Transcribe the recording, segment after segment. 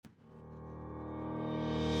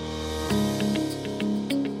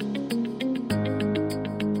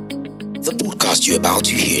podcast you're about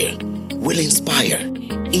to hear will inspire,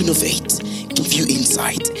 innovate, give you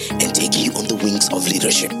insight, and take you on the wings of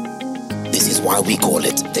leadership. This is why we call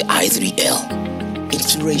it the I3L.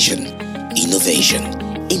 Inspiration, innovation,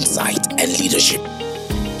 insight, and leadership.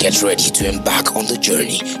 Get ready to embark on the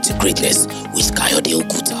journey to greatness with Kayode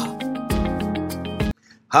Okuta.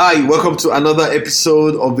 Hi, welcome to another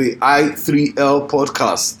episode of the I3L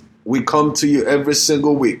podcast. We come to you every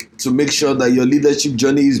single week to make sure that your leadership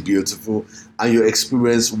journey is beautiful and your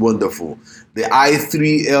experience wonderful. The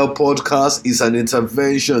I3L podcast is an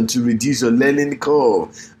intervention to reduce your learning curve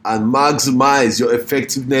and maximize your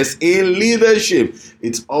effectiveness in leadership.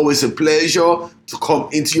 It's always a pleasure to come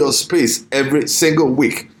into your space every single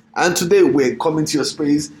week. And today we're coming to your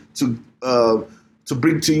space to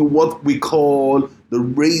bring to you what we call the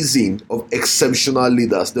raising of exceptional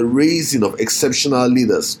leaders. The raising of exceptional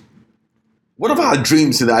leaders. One of our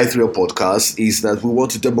dreams in the I3L podcast is that we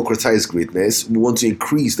want to democratize greatness. We want to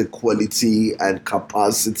increase the quality and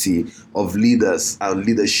capacity of leaders and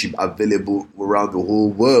leadership available around the whole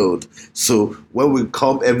world. So when we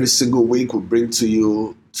come every single week, we bring to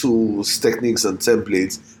you tools, techniques, and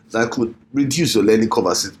templates that could reduce your learning curve,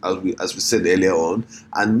 as we said earlier on,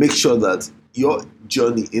 and make sure that your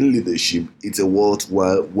journey in leadership is a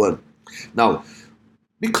worthwhile one. Now,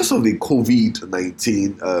 because of the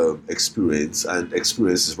COVID-19 experience and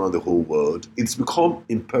experiences around the whole world, it's become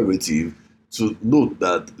imperative to note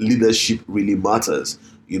that leadership really matters.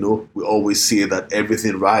 You know, we always say that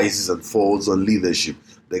everything rises and falls on leadership.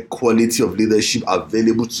 The quality of leadership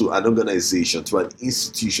available to an organization, to an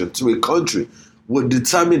institution, to a country will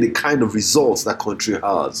determine the kind of results that country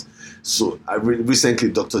has. So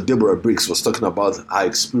recently, Dr. Deborah Briggs was talking about her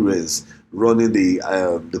experience running the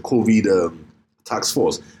COVID task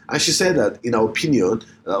force, and she said that, in her opinion,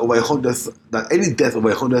 that any death over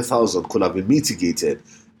 100,000 could have been mitigated.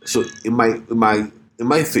 So, in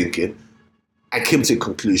my thinking, I came to a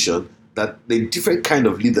conclusion that the different kind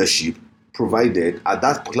of leadership provided at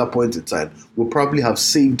that particular point in time would probably have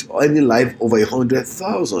saved any life over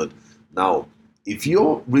 100,000. Now, if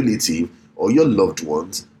your relative or your loved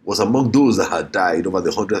ones was among those that had died over the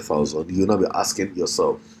 100,000, you'll now be asking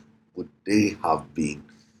yourself, would they have been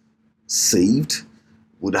saved?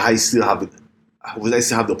 Would I still have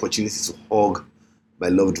the opportunity to hug my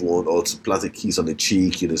loved one, or to plant a kiss on the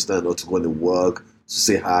cheek, you understand, or to go to work, to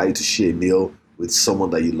say hi, to share a meal with someone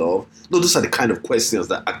that you love? No, those are the kind of questions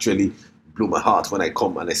that actually blow my heart when I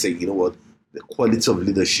come and I say, you know what, the quality of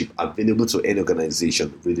leadership available to any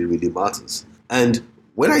organization really, really matters. And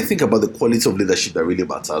when I think about the quality of leadership that really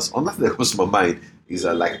matters, another thing that comes to my mind is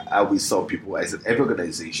that, like I always tell people, I said every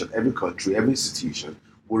organization, every country, every institution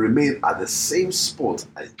will remain at the same spot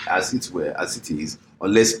as it is,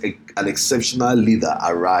 unless an exceptional leader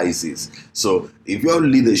arises. So if your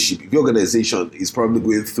leadership, if your organization is probably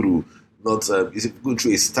going through is going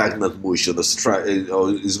through a stagnant motion or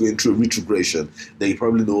is going through a retrogression, then you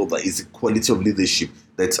probably know that it's the quality of leadership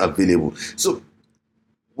that's available. So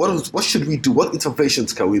what should we do? What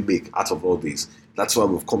interventions can we make out of all this? That's why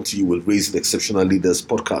we've come to you with Raising Exceptional Leaders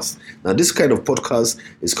podcast. Now, this kind of podcast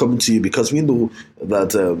is coming to you because we know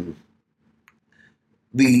that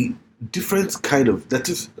the different kind of, that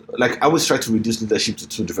is, like I always try to reduce leadership to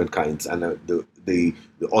two different kinds, and the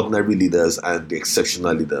ordinary leaders and the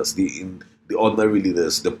exceptional leaders. The ordinary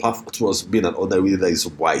leaders, the path towards being an ordinary leader is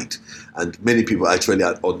wide, and many people actually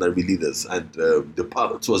are ordinary leaders, and the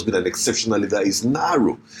path towards being an exceptional leader is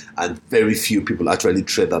narrow, and very few people actually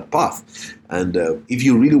tread that path. And if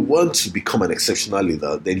you really want to become an exceptional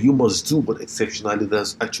leader, then you must do what exceptional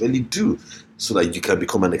leaders actually do, so that you can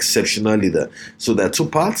become an exceptional leader. So there are two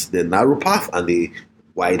paths: the narrow path and the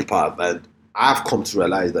wide path. And I've come to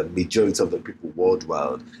realize that majority of the people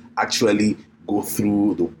worldwide actually go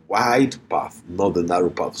through the wide path, not the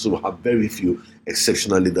narrow path. So we have very few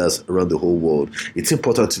exceptional leaders around the whole world. It's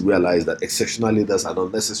important to realize that exceptional leaders are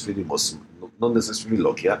not necessarily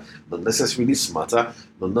luckier, not necessarily smarter,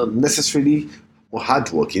 not necessarily more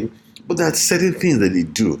hardworking, but there are certain things that they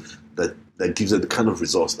do that gives them the kind of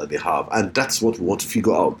results that they have. And that's what we want to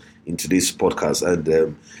figure out in today's podcast.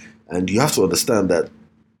 And you have to understand that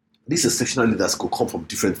these exceptional leaders could come from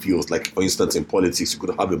different fields. Like, for instance, in politics, you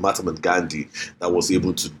could have a Mahatma Gandhi that was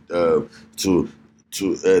able to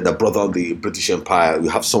that brought down the British Empire. You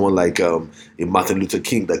have someone like a Martin Luther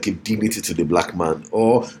King that gave dignity to the black man,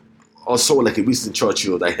 or someone like a Winston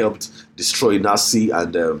Churchill that helped destroy Nazi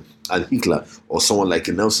and Hitler, or someone like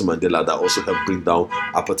a Nelson Mandela that also helped bring down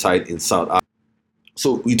apartheid in South Africa.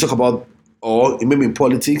 So you talk about, or maybe in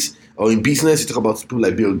politics or in business, you talk about people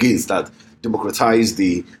like Bill Gates that democratized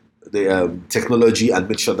the technology and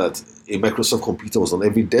make sure that a Microsoft computer was on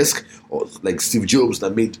every desk, or like Steve Jobs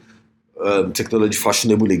that made technology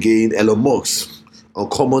fashionable again, Elon Musk,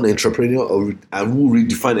 uncommon entrepreneur and who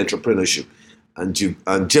redefined entrepreneurship, and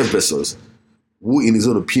Jeff Bezos, who in his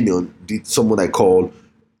own opinion did someone I call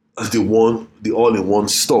the all-in-one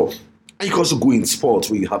store. And you can also go in sports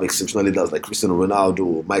where you have exceptional leaders like Cristiano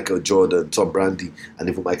Ronaldo, Michael Jordan, Tom Brady, and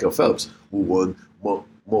even Michael Phelps, who won more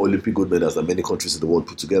Olympic gold medals than many countries in the world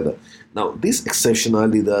put together. Now, these exceptional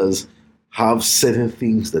leaders have certain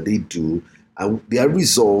things that they do, and their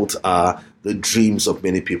results are the dreams of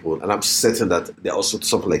many people. And I'm certain that they're also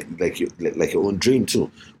something like your own dream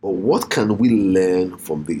too. But what can we learn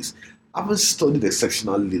from this? I've studied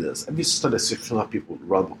exceptional leaders. I've studied exceptional people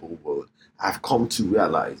around the whole world. I've come to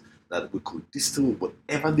realize that we could distill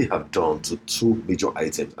whatever they have done to two major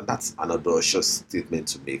items. And that's an audacious statement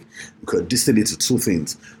to make. We could distill it to two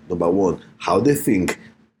things. Number one, how they think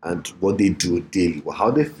and what they do daily. Well, how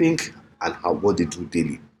they think and what they do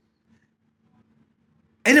daily.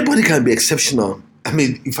 Anybody can be exceptional. I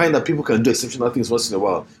mean, you find that people can do exceptional things once in a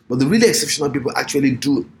while, but the really exceptional people actually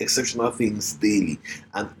do exceptional things daily.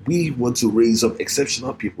 And we want to raise up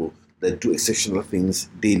exceptional people that do exceptional things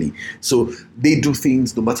daily. So they do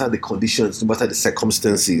things no matter the conditions, no matter the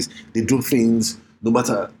circumstances. They do things no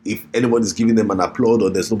matter if anyone is giving them an applaud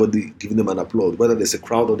or there's nobody giving them an applaud, whether there's a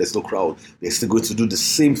crowd or there's no crowd, they're still going to do the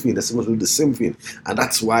same thing. They're still going to do the same thing. And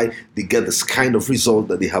that's why they get this kind of result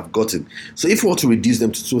that they have gotten. So if you want to reduce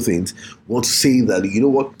them to two things, we want to say that, you know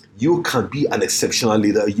what, you can be an exceptional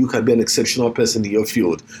leader. You can be an exceptional person in your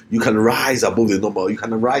field. You can rise above the normal. You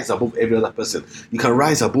can rise above every other person. You can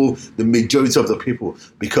rise above the majority of the people,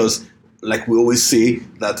 because like we always say,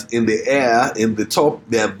 that in the air, in the top,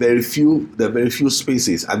 there are very few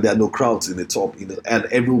spaces, and there are no crowds in the top, and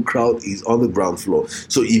every crowd is on the ground floor.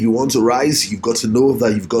 So if you want to rise, you've got to know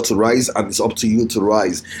that you've got to rise, and it's up to you to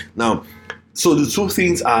rise. Now, so the two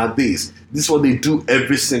things are this. This is what they do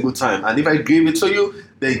every single time. And if I gave it to you,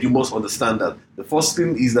 then you must understand that. The first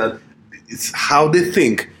thing is that it's how they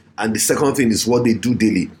think, and the second thing is what they do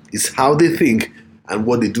daily. It's how they think and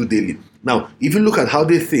what they do daily. Now, if you look at how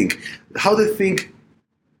they think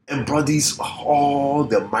embodies all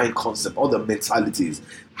their mind concept, all their mentalities,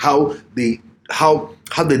 how they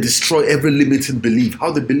destroy every limiting belief,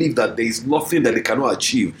 how they believe that there is nothing that they cannot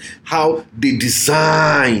achieve, how they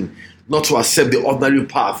design not to accept the ordinary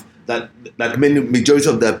path that majority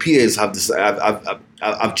of their peers have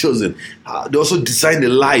chosen. They also design a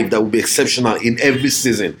life that will be exceptional in every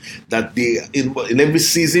season. That in every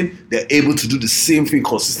season they're able to do the same thing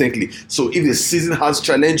consistently. So if the season has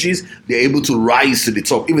challenges, they're able to rise to the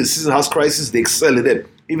top. If the season has crisis, they excel in them.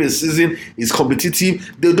 If the season is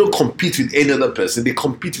competitive, they don't compete with any other person. They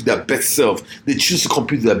compete with their best self. They choose to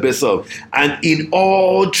compete with their best self. And in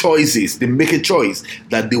all choices, they make a choice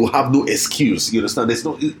that they will have no excuse. You understand?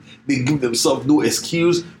 They give themselves no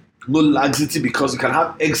excuse, no laxity, because you can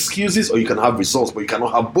have excuses or you can have results, but you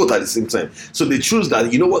cannot have both at the same time. So they choose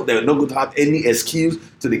that, you know what, they're not going to have any excuse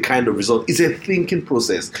to the kind of result. It's a thinking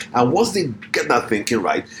process. And once they get that thinking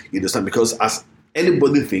right, you understand, because as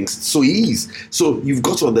anybody thinks, so he is. So you've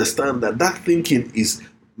got to understand that thinking is,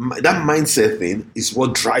 that mindset thing is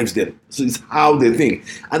what drives them. So it's how they think.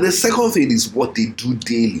 And the second thing is what they do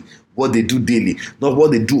daily. What they do daily. Not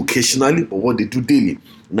what they do occasionally, but what they do daily.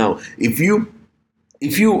 Now, if you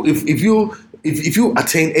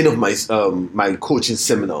attend any of my coaching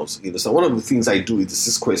seminars, you know, so one of the things I do is the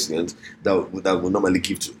 6 questions that will normally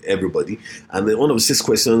give to everybody. And then one of the 6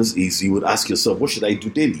 questions is you would ask yourself, what should I do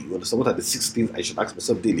daily? You understand? What are the 6 things I should ask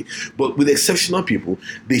myself daily? But with exceptional people,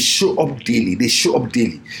 they show up daily.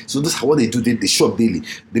 So this is what they do. They show up daily.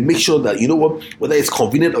 They make sure that, you know what, whether it's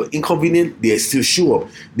convenient or inconvenient, they still show up.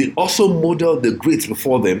 They also model the greats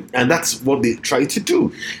before them, and that's what they try to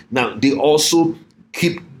do. Now, they also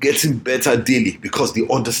keep getting better daily, because they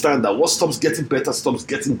understand that what stops getting better stops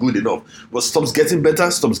getting good enough. What stops getting better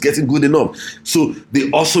stops getting good enough. So they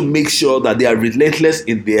also make sure that they are relentless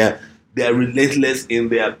in their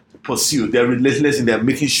pursuit. They are relentless in their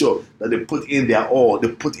making sure that they put in their all.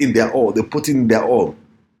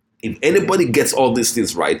 If anybody gets all these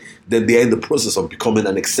things right, then they are in the process of becoming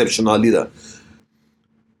an exceptional leader.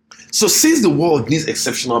 So since the world needs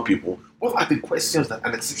exceptional people, what are the questions that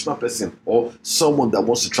an exceptional person or someone that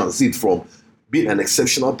wants to transit from being an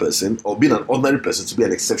exceptional person or being an ordinary person to be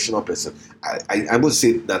an exceptional person? I would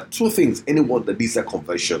say that 2 things anyone that needs that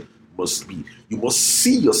conversion must be. You must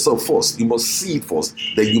see yourself first. You must see it first.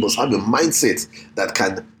 Then you must have a mindset that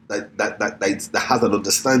that has an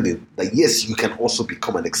understanding that yes, you can also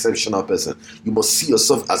become an exceptional person. You must see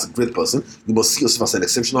yourself as a great person. You must see yourself as an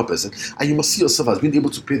exceptional person, and you must see yourself as being able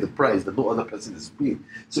to pay the price that no other person is paying.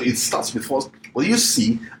 So it starts with first what you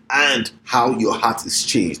see and how your heart is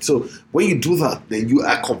changed. So when you do that, then you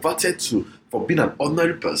are converted from being an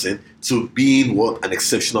ordinary person to being what? An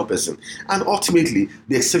exceptional person. And ultimately,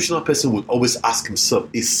 the exceptional person would always ask himself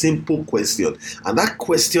a simple question. And that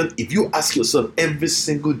question, if you ask yourself every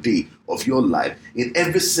single day of your life, in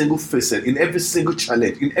every single facet, in every single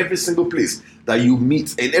challenge, in every single place that you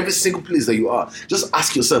meet, in every single place that you are, just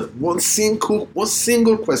ask yourself one single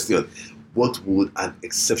question. What would an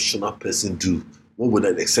exceptional person do? What would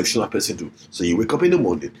an exceptional person do? So you wake up in the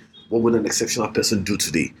morning. What would an exceptional person do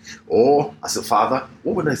today? Or as a father,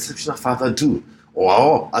 what would an exceptional father do?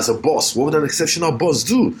 Or as a boss, what would an exceptional boss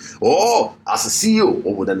do? Or as a CEO,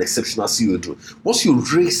 what would an exceptional CEO do? Once you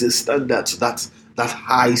raise the standard to that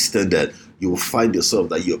high standard, you will find yourself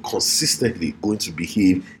that you're consistently going to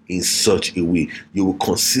behave in such a way. You will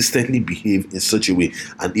consistently behave in such a way.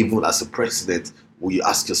 And even as a president, will you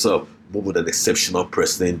ask yourself, what would an exceptional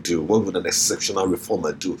president do? What would an exceptional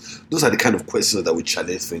reformer do? Those are the kind of questions that will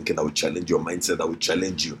challenge thinking, that will challenge your mindset, that will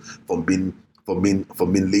challenge you from being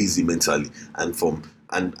lazy mentally and from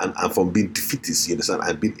being defeatist, you understand,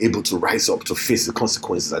 and being able to rise up to face the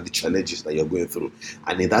consequences and the challenges that you're going through.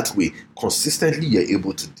 And in that way, consistently, you're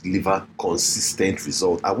able to deliver consistent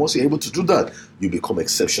results. And once you're able to do that, you become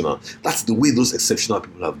exceptional. That's the way those exceptional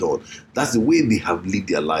people have done. That's the way they have lived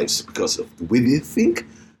their lives, because of the way they think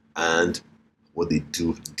and what they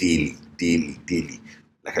do daily.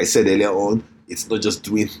 Like I said earlier on, it's not just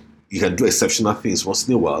doing. You can do exceptional things once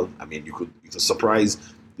in a while. I mean, you could surprise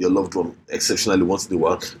your loved one exceptionally once in a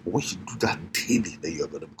while. But when you do that daily, then you're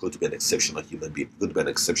going to be an exceptional human being. You're going to be an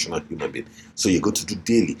exceptional human being. So you're going to do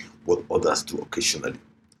daily what others do occasionally.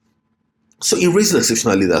 So in raising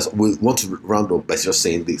exceptional leaders, we want to round up by just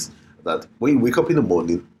saying this, that when you wake up in the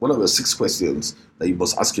morning, one of the 6 questions that you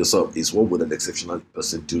must ask yourself is, what would an exceptional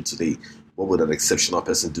person do today? What would an exceptional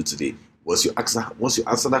person do today? Once you answer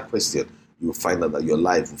that question, you will find out that your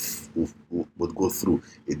life would go through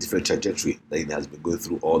a different trajectory than it has been going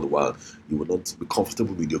through all the while. You will not be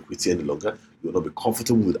comfortable with mediocrity any longer. You will not be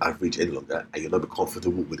comfortable with average any longer. And you will not be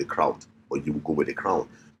comfortable with the crowd. But you will go with the crown,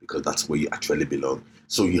 because that's where you actually belong.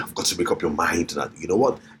 So you have got to make up your mind that, you know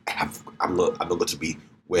what, I'm not going to be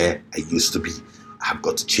where I used to be. I have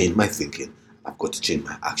got to change my thinking. I've got to change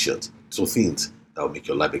my actions. So things that will make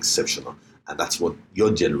your life exceptional. And that's what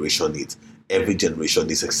your generation needs. Every generation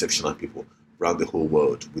needs exceptional people around the whole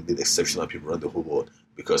world. We need exceptional people around the whole world,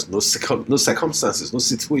 because no circumstances, no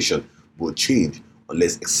situation will change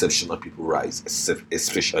unless exceptional people rise,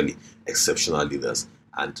 especially exceptional leaders.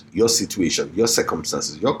 And your situation, your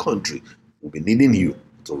circumstances, your country will be needing you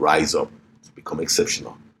to rise up, to become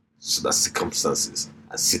exceptional, so that circumstances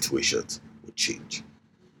and situations will change.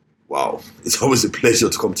 Wow, it's always a pleasure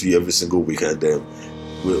to come to you every single week, and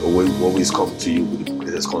we always come to you with the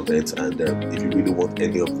greatest content. And if you really want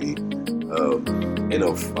any of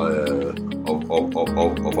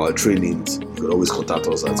our trainings, you can always contact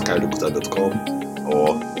us at kairokuta.com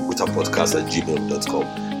or kutapodcast@gmail.com,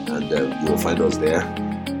 and you will find us there.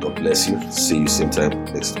 God bless you. See you same time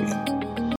next week.